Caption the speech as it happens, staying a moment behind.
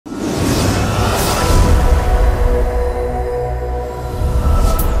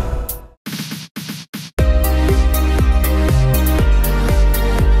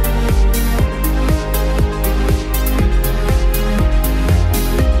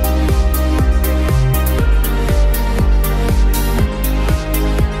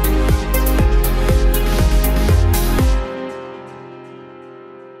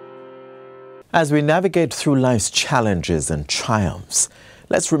As we navigate through life's challenges and triumphs,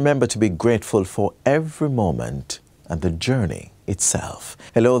 let's remember to be grateful for every moment and the journey itself.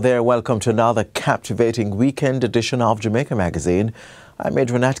 Hello there, welcome to another captivating weekend edition of Jamaica Magazine. I'm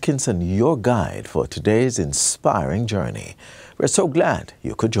Adrian Atkinson, your guide for today's inspiring journey. We're so glad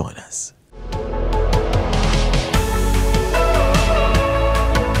you could join us.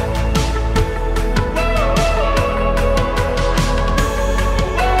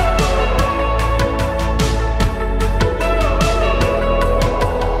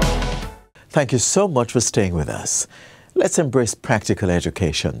 Thank you so much for staying with us. Let's embrace practical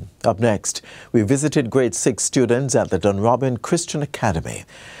education. Up next, we visited grade 6 students at the Dunrobin Christian Academy.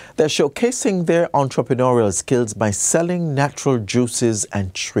 They're showcasing their entrepreneurial skills by selling natural juices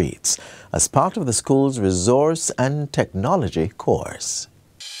and treats as part of the school's resource and technology course.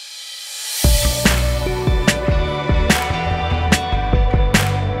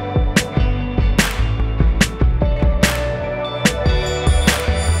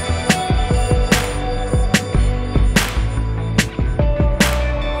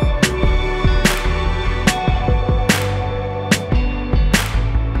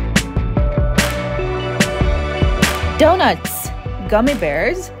 Donuts, gummy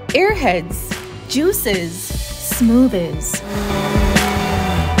bears, airheads, juices, smoothies.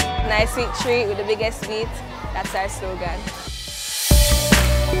 Nice sweet treat with the biggest beat. That's our slogan.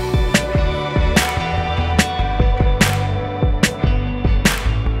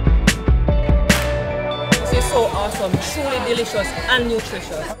 This is so awesome, truly delicious and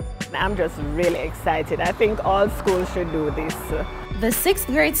nutritious. I'm just really excited. I think all schools should do this. The 6th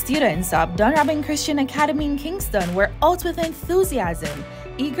grade students of Dunrobin Christian Academy in Kingston were out with enthusiasm,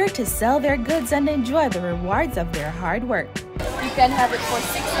 eager to sell their goods and enjoy the rewards of their hard work. You can have it for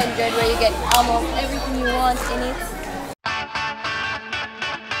 $600 where you get almost everything you want in it.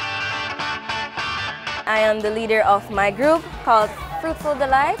 I am the leader of my group called Fruitful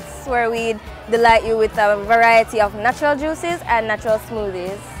Delights, where we delight you with a variety of natural juices and natural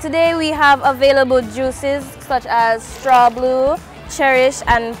smoothies. Today we have available juices such as Straw Blue, Cherish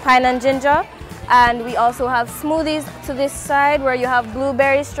and Pine and Ginger, and we also have smoothies to this side where you have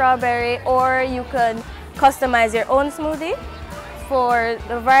blueberry, strawberry, or you can customize your own smoothie for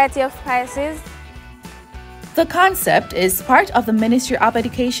the variety of spices. The concept is part of the Ministry of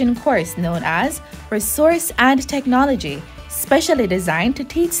Education course known as Resource and Technology, specially designed to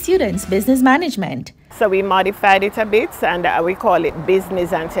teach students business management. So we modified it a bit and we call it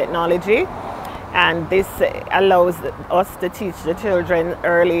Business and Technology. And this allows us to teach the children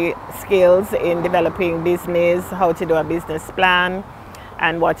early skills in developing business, how to do a business plan,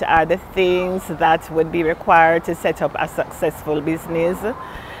 and what are the things that would be required to set up a successful business.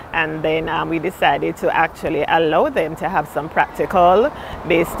 And then we decided to actually allow them to have some practical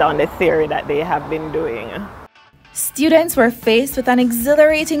based on the theory that they have been doing. Students were faced with an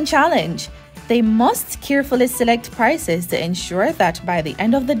exhilarating challenge. They must carefully select prices to ensure that by the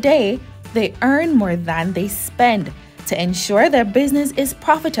end of the day, they earn more than they spend to ensure their business is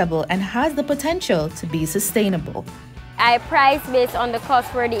profitable and has the potential to be sustainable. I price based on the cost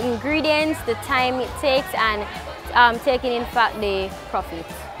for the ingredients, the time it takes, and taking in fact the profit.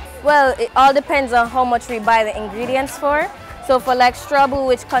 Well, it all depends on how much we buy the ingredients for. So for like Straw Blue,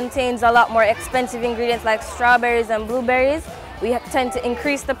 which contains a lot more expensive ingredients like strawberries and blueberries, we tend to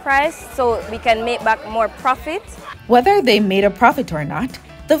increase the price so we can make back more profit. Whether they made a profit or not,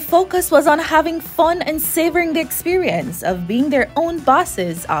 the focus was on having fun and savoring the experience of being their own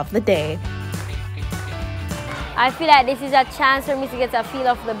bosses of the day. I feel like this is a chance for me to get a feel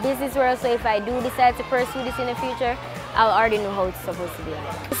of the business world, so if I do decide to pursue this in the future, I'll already know how it's supposed to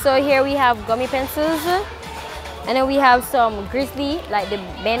be. So here we have gummy pencils, and then we have some grizzly, like the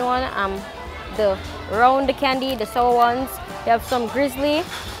Ben one, the round candy, the sour ones. We have some grizzly,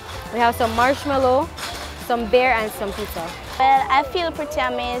 we have some marshmallow, some bear, and some pizza. Well, I feel pretty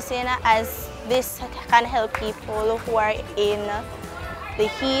amazing as this can help people who are in the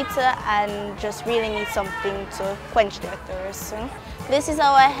heat and just really need something to quench their thirst. This is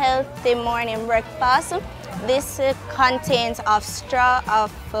our healthy morning breakfast. This contains of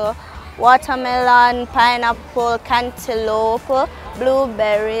watermelon, pineapple, cantaloupe,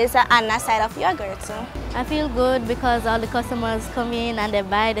 blueberries, and a side of yogurt. I feel good because all the customers come in and they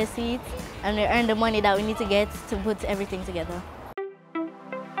buy the seeds and we earn the money that we need to get to put everything together.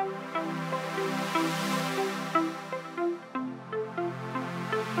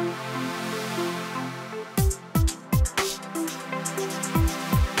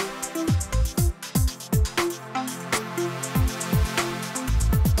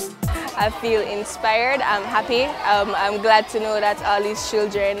 I feel inspired, I'm happy. I'm glad to know that all these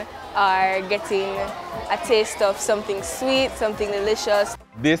children are getting a taste of something sweet, something delicious.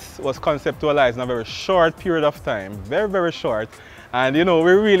 This was conceptualized in a very short period of time, very, very short. And you know,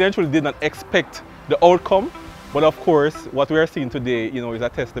 we really and truly did not expect the outcome. But of course, what we are seeing today, you know, is a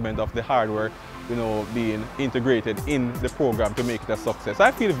testament of the hard work, you know, being integrated in the program to make it a success.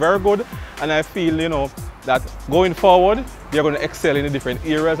 I feel very good, and I feel, you know, that going forward, they're going to excel in the different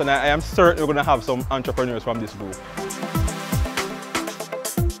areas, and I am certain we're going to have some entrepreneurs from this group.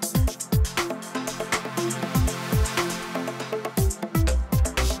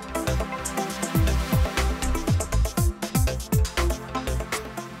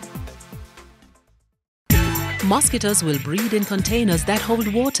 Mosquitoes will breed in containers that hold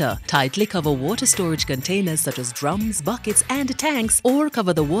water. Tightly cover water storage containers such as drums, buckets and tanks, or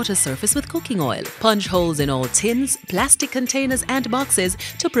cover the water surface with cooking oil. Punch holes in all tins, plastic containers and boxes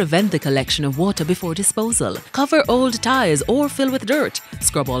to prevent the collection of water before disposal. Cover old tires or fill with dirt.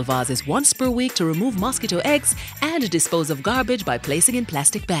 Scrub all vases once per week to remove mosquito eggs and dispose of garbage by placing in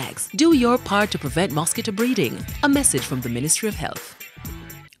plastic bags. Do your part to prevent mosquito breeding. A message from the Ministry of Health.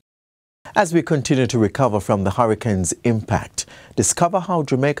 As we continue to recover from the hurricane's impact, discover how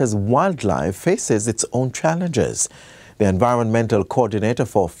Jamaica's wildlife faces its own challenges. The environmental coordinator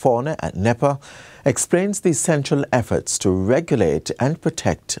for fauna at NEPA explains the essential efforts to regulate and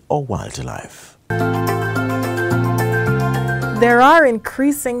protect our wildlife. There are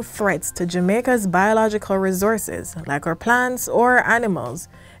increasing threats to Jamaica's biological resources, like our plants or animals,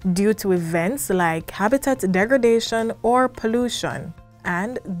 due to events like habitat degradation or pollution.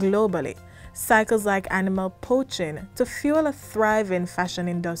 And globally, cycles like animal poaching to fuel a thriving fashion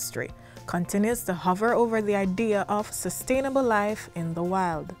industry continues to hover over the idea of sustainable life in the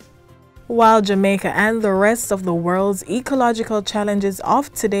wild. While Jamaica and the rest of the world's ecological challenges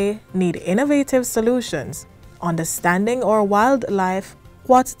of today need innovative solutions, understanding our wildlife,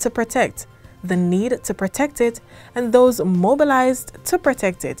 what to protect, the need to protect it, and those mobilized to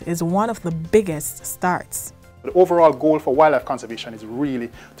protect it is one of the biggest starts. The overall goal for wildlife conservation is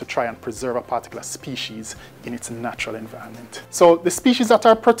really to try and preserve a particular species in its natural environment. So the species that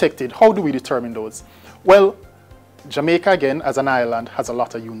are protected, how do we determine those? Well, Jamaica, again, as an island, has a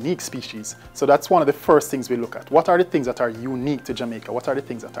lot of unique species. So that's one of the first things we look at. What are the things that are unique to Jamaica? What are the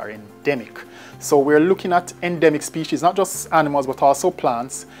things that are endemic? So we're looking at endemic species, not just animals, but also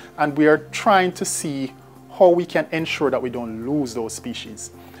plants. And we are trying to see how we can ensure that we don't lose those species.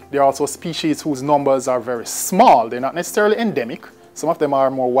 There are also species whose numbers are very small. They're not necessarily endemic. Some of them are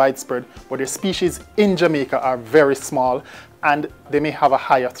more widespread, but their species in Jamaica are very small, and they may have a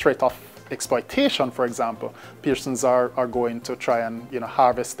higher threat of exploitation, for example. Persons are going to try and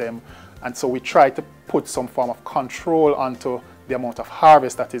harvest them, and so we try to put some form of control onto the amount of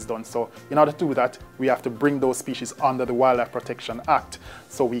harvest that is done. So in order to do that, we have to bring those species under the Wildlife Protection Act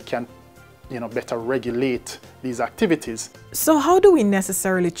so we can better regulate these activities. So how do we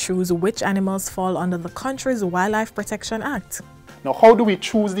necessarily choose which animals fall under the country's Wildlife Protection Act? Now, how do we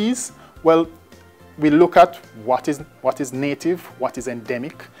choose these? Well, we look at what is native, what is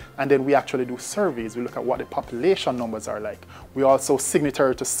endemic, and then we actually do surveys. We look at what the population numbers are like. We also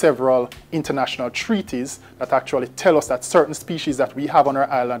signatory to several international treaties that actually tell us that certain species that we have on our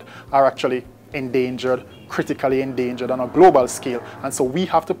island are actually endangered, critically endangered on a global scale, and so we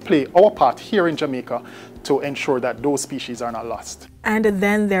have to play our part here in Jamaica to ensure that those species are not lost. And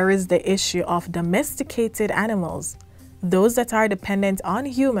then there is the issue of domesticated animals, those that are dependent on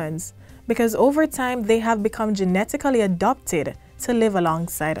humans, because over time they have become genetically adopted to live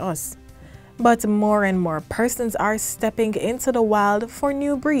alongside us. But more and more persons are stepping into the wild for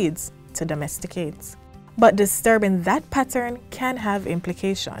new breeds to domesticate. But disturbing that pattern can have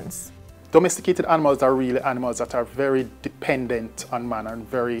implications. Domesticated animals are really animals that are very dependent on man and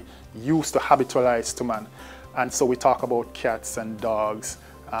very used to habitualize to man. And so we talk about cats and dogs,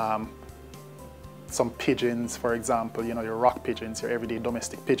 some pigeons, for example, your rock pigeons, your everyday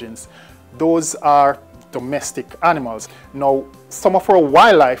domestic pigeons. Those are domestic animals. Now, some of our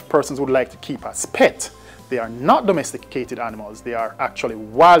wildlife persons would like to keep as pet. They are not domesticated animals. They are actually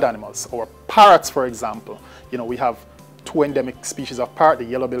wild animals. Our parrots, for example, we have two endemic species of parrot, the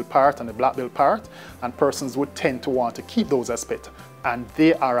yellow-billed parrot and the black-billed parrot, and persons would tend to want to keep those as pet. And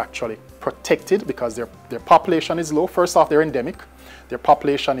they are actually protected because their population is low. First off, they're endemic. Their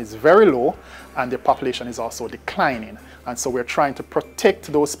population is very low, and their population is also declining. And so we're trying to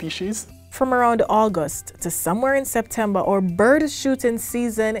protect those species. From around August to somewhere in September, our bird shooting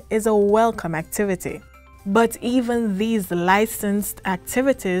season is a welcome activity. But even these licensed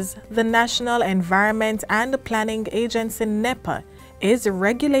activities, the National Environment and Planning Agency NEPA is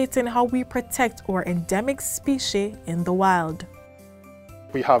regulating how we protect our endemic species in the wild.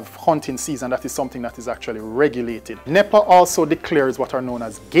 we have hunting season. That is something that is actually regulated. NEPA also declares what are known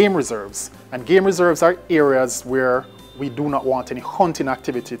as game reserves. And game reserves are areas where we do not want any hunting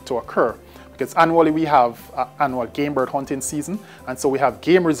activity to occur. Because annually we have annual game bird hunting season, and so we have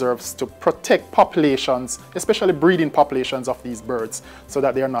game reserves to protect populations, especially breeding populations of these birds, so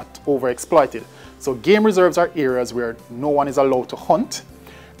that they are not overexploited. So game reserves are areas where no one is allowed to hunt,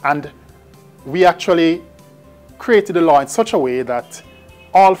 and we actually created a law in such a way that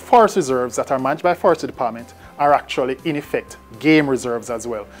all forest reserves that are managed by Forestry Department are actually in effect game reserves as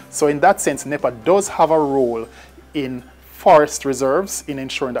well. So in that sense, NEPA does have a role in forest reserves in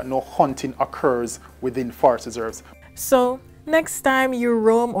ensuring that no hunting occurs within forest reserves. So, next time you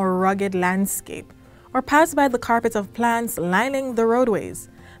roam a rugged landscape or pass by the carpet of plants lining the roadways,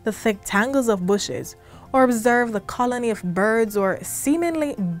 the thick tangles of bushes, or observe the colony of birds or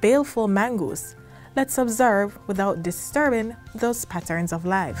seemingly baleful mongoose, let's observe without disturbing those patterns of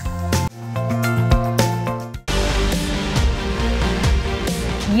life.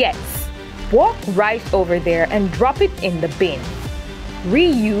 Yes. Walk right over there and drop it in the bin.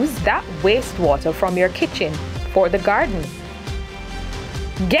 Reuse that wastewater from your kitchen for the garden.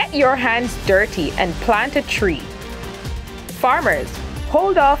 Get your hands dirty and plant a tree. Farmers,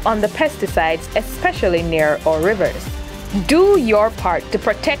 hold off on the pesticides, especially near our rivers. Do your part to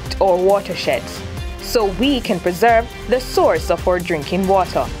protect our watersheds so we can preserve the source of our drinking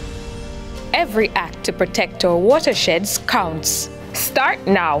water. Every act to protect our watersheds counts. Start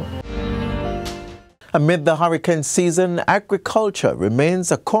now. Amid the hurricane season, agriculture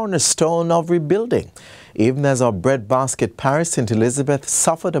remains a cornerstone of rebuilding, even as our breadbasket parish St. Elizabeth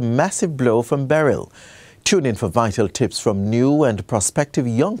suffered a massive blow from Beryl. Tune in for vital tips from new and prospective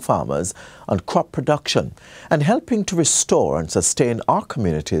young farmers on crop production and helping to restore and sustain our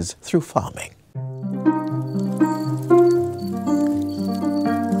communities through farming.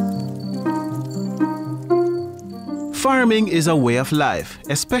 Farming is a way of life,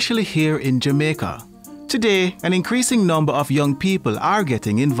 especially here in Jamaica. Today, an increasing number of young people are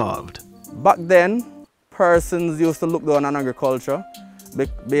getting involved. Back then, persons used to look down on agriculture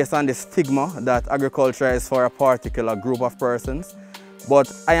based on the stigma that agriculture is for a particular group of persons.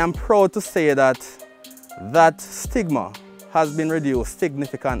 But I am proud to say that that stigma has been reduced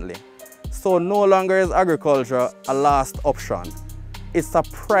significantly. So no longer is agriculture a last option. It's a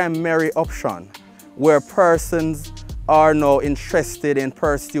primary option where persons are now interested in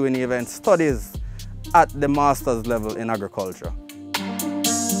pursuing even studies at the master's level in agriculture.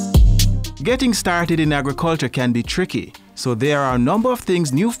 Getting started in agriculture can be tricky, so there are a number of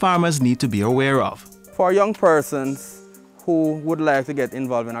things new farmers need to be aware of. For young persons who would like to get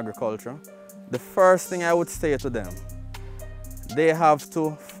involved in agriculture, the first thing I would say to them, they have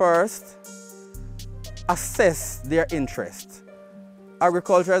to first assess their interest.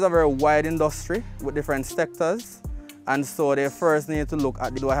 Agriculture is a very wide industry with different sectors, and so they first need to look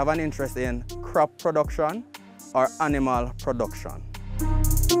at, do I have an interest in crop production or animal production?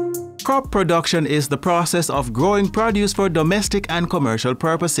 Crop production is the process of growing produce for domestic and commercial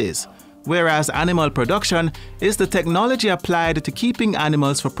purposes, whereas animal production is the technology applied to keeping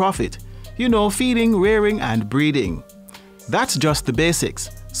animals for profit. You know, feeding, rearing, and breeding. That's just the basics.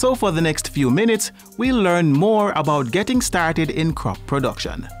 So for the next few minutes, we'll learn more about getting started in crop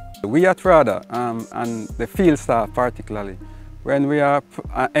production. We at RADA, and the field staff particularly, when we are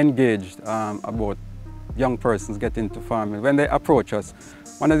engaged about young persons getting into farming, when they approach us,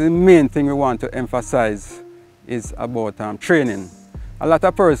 one of the main things we want to emphasize is about training. A lot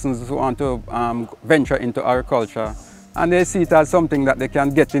of persons want to venture into agriculture, and they see it as something that they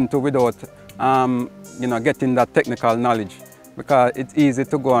can get into without getting that technical knowledge, because it's easy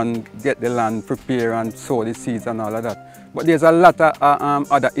to go and get the land, prepare and sow the seeds and all of that. But there's a lot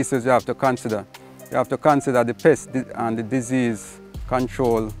of other issues you have to consider. You have to consider the pest and the disease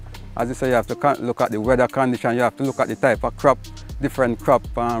control. As you say, you have to look at the weather condition, you have to look at the type of crop. Different crop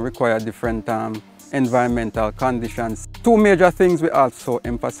require different environmental conditions. Two major things we also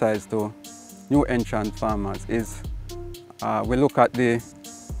emphasize to new entrant farmers is we look at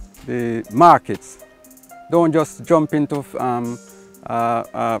the markets. Don't just jump into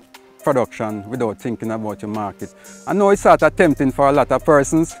production without thinking about your market. I know it's sort of tempting for a lot of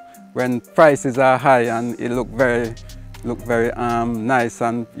persons when prices are high and it look very nice,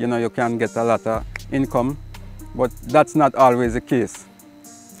 and you can get a lot of income, but that's not always the case.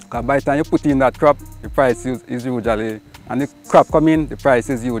 Because by the time you put in that crop, the price is usually, and the crop come in, the price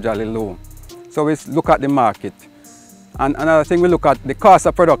is usually low. So we look at the market. And another thing, we look at the cost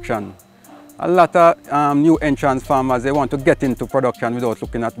of production. A lot of new entrant farmers, they want to get into production without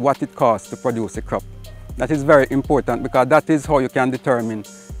looking at what it costs to produce a crop. That is very important because that is how you can determine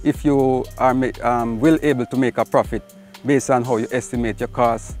if you are able to make a profit based on how you estimate your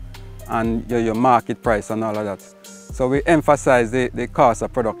costs and your market price and all of that. So we emphasize the cost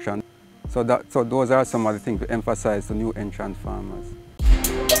of production. So those are some of the things we emphasize to new entrant farmers.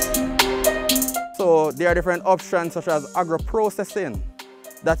 So there are different options such as agro-processing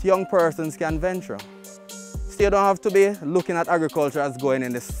that young persons can venture. So you don't have to be looking at agriculture as going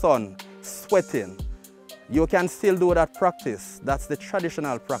in the sun, sweating. You can still do that practice. That's the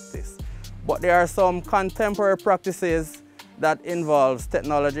traditional practice. But there are some contemporary practices that involves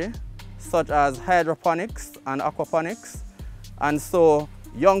technology, such as hydroponics and aquaponics. And so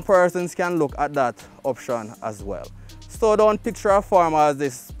young persons can look at that option as well. So don't picture a farmer as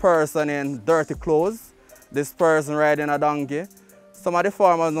this person in dirty clothes, this person riding a donkey. Some of the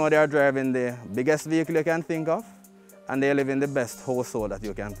farmers know they are driving the biggest vehicle you can think of, and they live in the best household that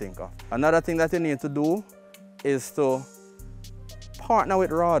you can think of. Another thing that you need to do is to partner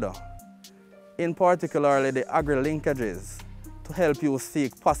with RADA, in particularly the agri-linkages, to help you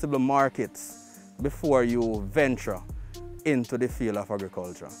seek possible markets before you venture into the field of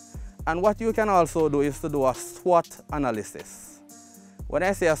agriculture. And what you can also do is to do a SWOT analysis. When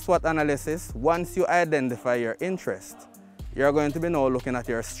I say a SWOT analysis, once you identify your interest, you're going to be now looking at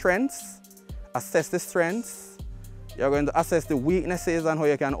your strengths, assess the strengths, you're going to assess the weaknesses and how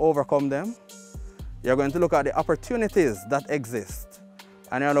you can overcome them. You're going to look at the opportunities that exist,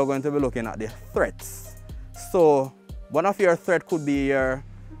 and you're now going to be looking at the threats. So one of your threats could be your,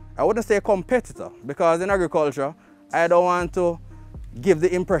 I wouldn't say competitor, because in agriculture, I don't want to give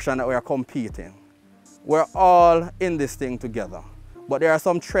the impression that we are competing. We're all in this thing together. But there are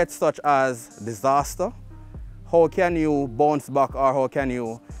some threats such as disaster. How can you bounce back, or how can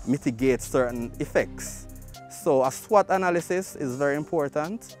you mitigate certain effects? So a SWOT analysis is very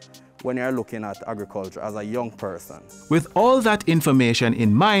important when you're looking at agriculture as a young person. With all that information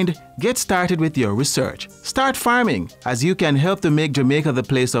in mind, get started with your research. Start farming, as you can help to make Jamaica the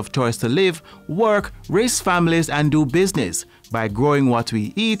place of choice to live, work, raise families, and do business by growing what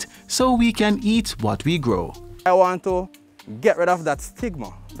we eat so we can eat what we grow. I want to get rid of that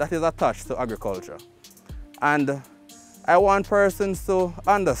stigma that is attached to agriculture. And I want persons to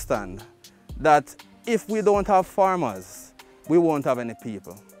understand that if we don't have farmers, we won't have any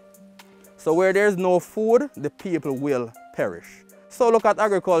people. So where there's no food, the people will perish. So look at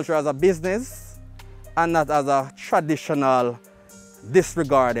agriculture as a business and not as a traditional,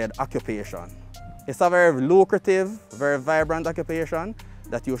 disregarded occupation. It's a very lucrative, very vibrant occupation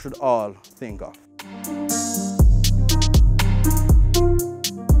that you should all think of.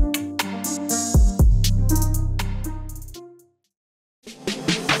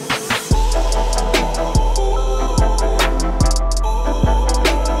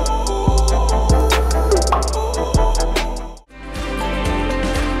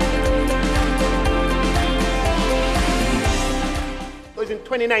 In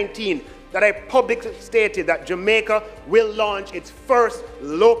 2019 that I publicly stated that Jamaica will launch its first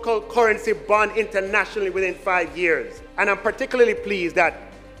local currency bond internationally within 5 years. And I'm particularly pleased that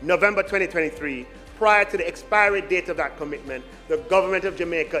November 2023, prior to the expiry date of that commitment, the government of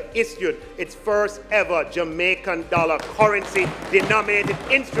Jamaica issued its first ever Jamaican dollar currency denominated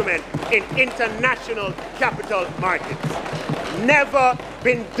instrument in international capital markets. Never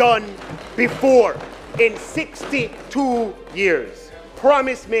been done before in 62 years.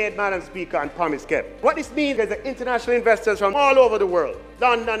 Promise made, Madam Speaker, and promise kept. What this means is that international investors from all over the world,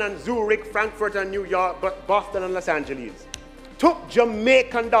 London and Zurich, Frankfurt and New York, Boston and Los Angeles, took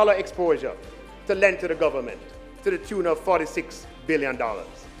Jamaican dollar exposure to lend to the government to the tune of $46 billion.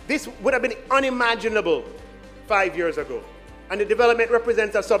 This would have been unimaginable 5 years ago, and the development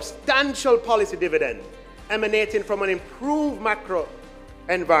represents a substantial policy dividend emanating from an improved macro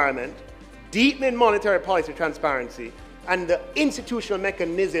environment, deepening monetary policy transparency, and the institutional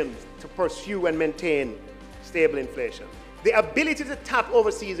mechanisms to pursue and maintain stable inflation. The ability to tap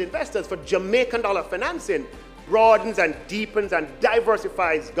overseas investors for Jamaican dollar financing broadens and deepens and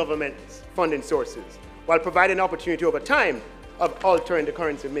diversifies government's funding sources, while providing an opportunity over time of altering the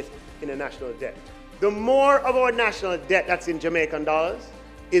currency mix in the national debt. The more of our national debt that's in Jamaican dollars,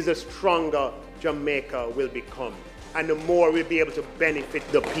 is the stronger Jamaica will become, and the more we'll be able to benefit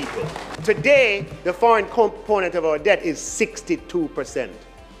the people. Today, the foreign component of our debt is 62%.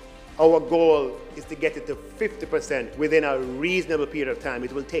 Our goal is to get it to 50% within a reasonable period of time.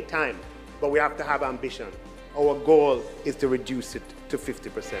 It will take time, but we have to have ambition. Our goal is to reduce it to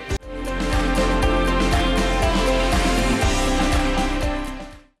 50%.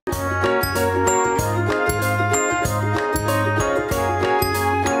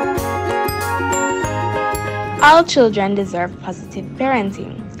 All children deserve positive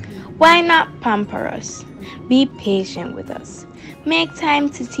parenting. Why not pamper us? Be patient with us. Make time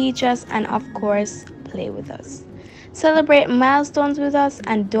to teach us and, of course, play with us. Celebrate milestones with us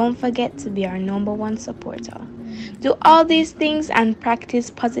and don't forget to be our #1 supporter. Do all these things and practice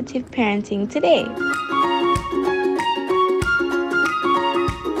positive parenting today.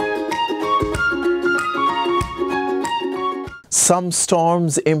 Some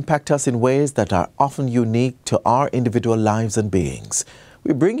storms impact us in ways that are often unique to our individual lives and beings.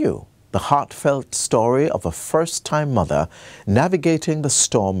 We bring you the heartfelt story of a first-time mother navigating the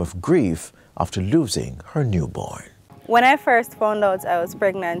storm of grief after losing her newborn. When I first found out I was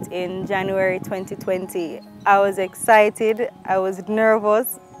pregnant in January 2020, I was excited, I was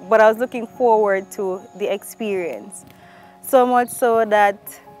nervous, but I was looking forward to the experience. So much so that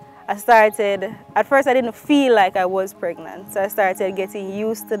at first I didn't feel like I was pregnant, so I started getting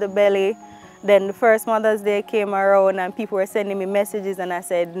used to the belly. Then the first Mother's Day came around and people were sending me messages and I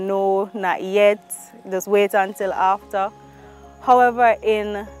said, no, not yet, just wait until after. However,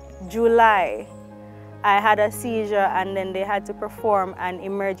 in July, I had a seizure and then they had to perform an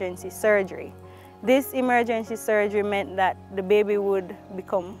emergency surgery. This emergency surgery meant that the baby would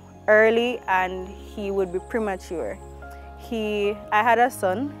become early and he would be premature. I had a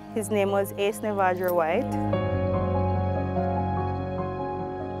son, his name was Ace Nevadra White.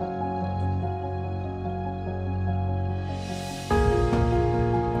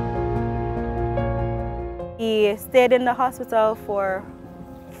 He stayed in the hospital for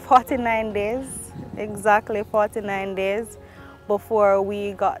 49 days, exactly 49 days, before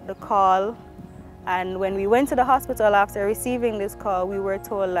we got the call. And when we went to the hospital after receiving this call, we were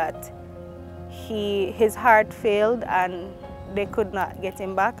told that his heart failed and they could not get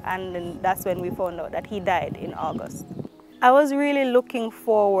him back, and then that's when we found out that he died in August. I was really looking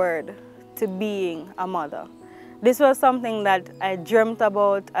forward to being a mother. This was something that I dreamt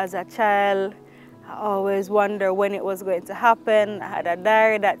about as a child. I always wondered when it was going to happen. I had a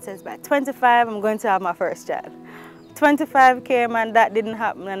diary that says by 25 I'm going to have my first child. 25 came and that didn't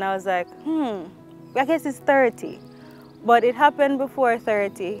happen, and I was like, I guess it's 30. But it happened before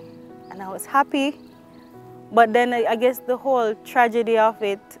 30 and I was happy. But then I guess the whole tragedy of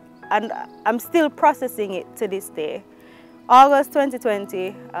it, and I'm still processing it to this day. August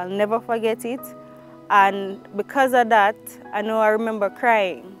 2020, I'll never forget it. And because of that, I know I remember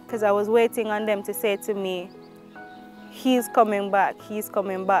crying because I was waiting on them to say to me, he's coming back, he's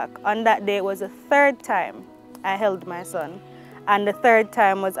coming back. On that day, it was the third time I held my son. And the third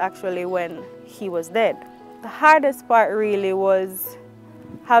time was actually when he was dead. The hardest part really was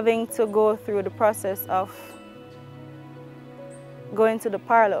having to go through the process of going to the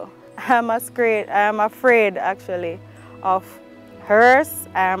parlor. I am afraid actually of hearse.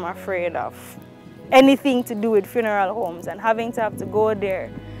 I am afraid of anything to do with funeral homes, and having to have to go there,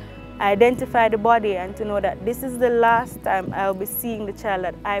 identify the body, and to know that this is the last time I'll be seeing the child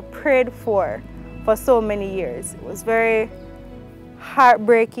that I prayed for so many years. It was very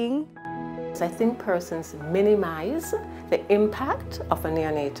heartbreaking. I think persons minimize the impact of a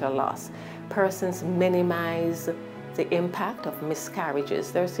neonatal loss. Persons minimize the impact of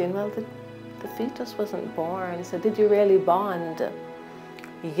miscarriages. They're saying, well, the fetus wasn't born, so did you really bond?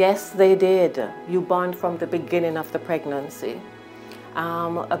 Yes, they did. You bond from the beginning of the pregnancy.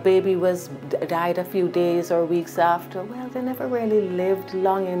 A baby died a few days or weeks after. Well, they never really lived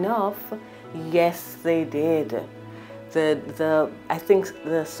long enough. Yes, they did. I think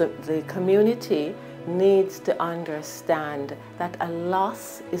the community needs to understand that a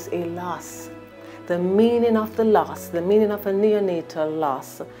loss is a loss. The meaning of the loss, the meaning of a neonatal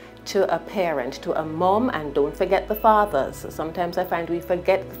loss to a parent, to a mom, and don't forget the fathers. Sometimes I find we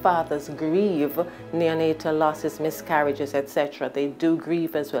forget the fathers grieve neonatal losses, miscarriages, etc. They do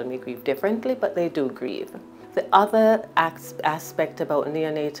grieve as well. We grieve differently, but they do grieve. The other aspect about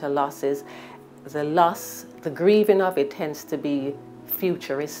neonatal losses, the grieving of it tends to be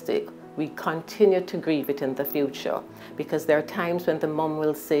futuristic. We continue to grieve it in the future because there are times when the mom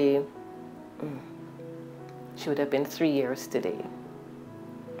will say, she would have been 3 years today.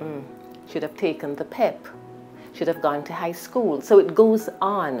 Should have taken the PEP. Should have gone to high school. So it goes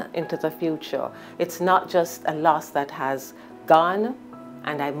on into the future. It's not just a loss that has gone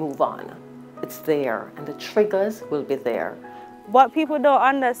and I move on. It's there and the triggers will be there. What people don't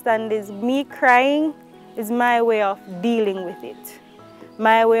understand is me crying is my way of dealing with it.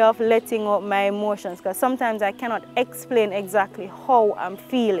 My way of letting out my emotions, because sometimes I cannot explain exactly how I'm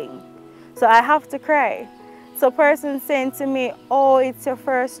feeling. So I have to cry. So a person saying to me, oh, it's your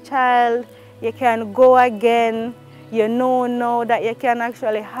first child, you can go again, you know now that you can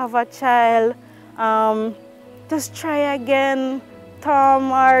actually have a child. just try again.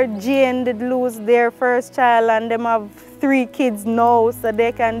 Tom or Jane did lose their first child and them have 3 kids now, so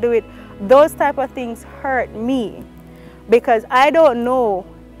they can do it. Those type of things hurt me because I don't know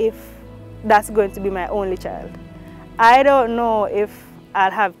if that's going to be my only child. I don't know if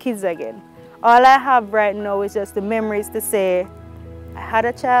I'll have kids again. All I have right now is just the memories to say, I had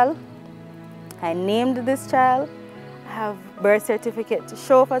a child, I named this child, I have birth certificate to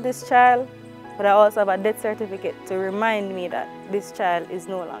show for this child, but I also have a death certificate to remind me that this child is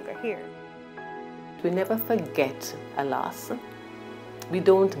no longer here. We never forget a loss. We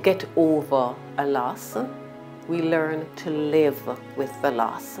don't get over a loss. We learn to live with the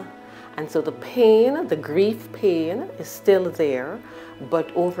loss. And so the pain, the grief pain is still there, but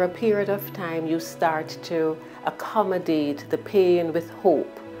over a period of time you start to accommodate the pain with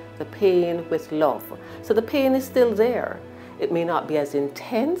hope, the pain with love. So the pain is still there. It may not be as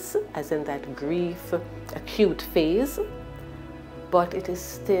intense as in that grief acute phase, but it is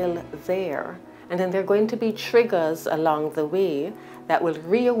still there. And then there are going to be triggers along the way that will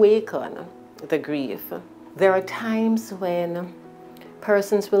reawaken the grief. There are times when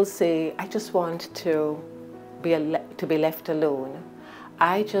persons will say, I just want to be left alone.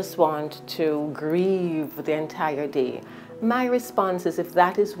 I just want to grieve the entire day. My response is, if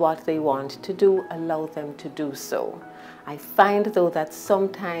that is what they want to do, allow them to do so. I find though that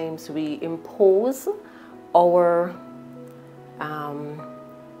sometimes we impose our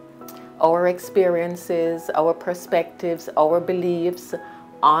experiences, our perspectives, our beliefs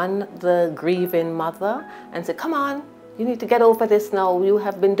on the grieving mother and say, come on, you need to get over this now. You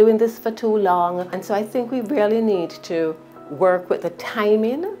have been doing this for too long. And so I think we really need to work with the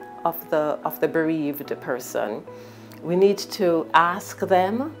timing of the bereaved person. We need to ask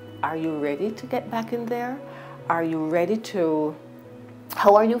them, are you ready to get back in there? Are you ready to,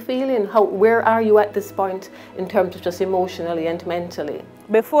 how are you feeling? Where are you at this point in terms of just emotionally and mentally?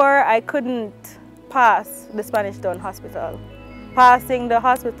 Before, I couldn't pass the Spanish Town Hospital. Passing the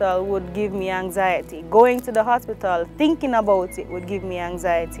hospital would give me anxiety. Going to the hospital, thinking about it would give me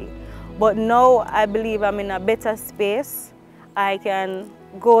anxiety. But now I believe I'm in a better space. I can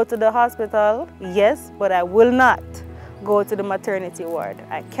go to the hospital, yes, but I will not go to the maternity ward.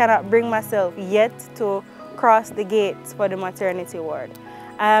 I cannot bring myself yet to cross the gates for the maternity ward.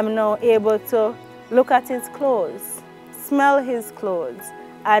 I am now able to look at his clothes, smell his clothes,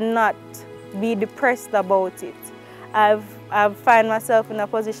 and not be depressed about it. I've find myself in a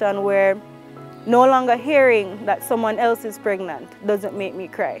position where no longer hearing that someone else is pregnant doesn't make me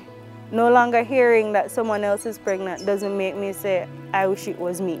cry. No longer hearing that someone else is pregnant doesn't make me say, I wish it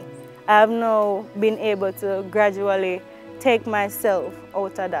was me. I've now been able to gradually take myself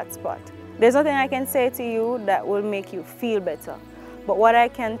out of that spot. There's nothing I can say to you that will make you feel better. But what I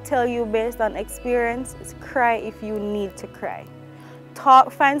can tell you based on experience is cry if you need to cry.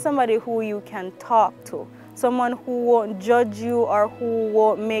 Find somebody who you can talk to. Someone who won't judge you or who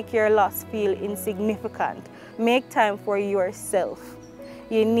won't make your loss feel insignificant. Make time for yourself.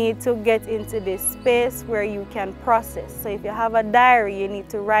 You need to get into this space where you can process. So if you have a diary, you need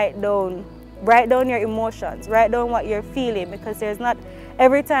to write down your emotions, write down what you're feeling, because there's not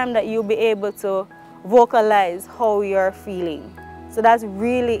every time that you'll be able to vocalize how you're feeling. So that's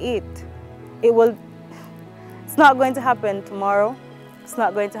really it. It's not going to happen tomorrow. It's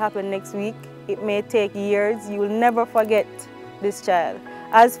not going to happen next week. It may take years. You will never forget this child.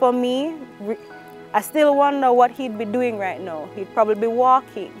 As for me, I still wonder what he'd be doing right now. He'd probably be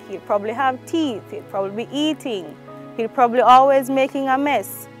walking. He'd probably have teeth. He'd probably be eating. He'd probably always making a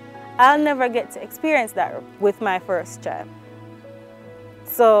mess. I'll never get to experience that with my first child.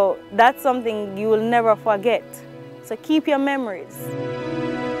 So that's something you will never forget. So keep your memories.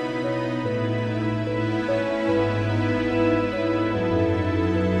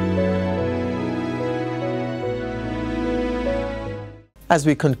 As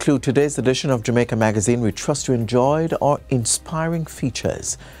we conclude today's edition of Jamaica Magazine, we trust you enjoyed our inspiring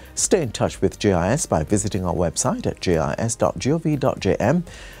features. Stay in touch with JIS by visiting our website at jis.gov.jm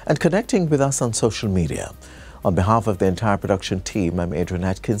and connecting with us on social media. On behalf of the entire production team, I'm Adrian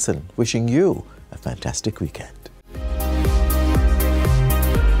Atkinson, wishing you a fantastic weekend.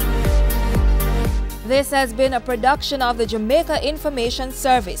 This has been a production of the Jamaica Information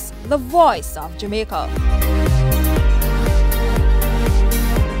Service, the voice of Jamaica.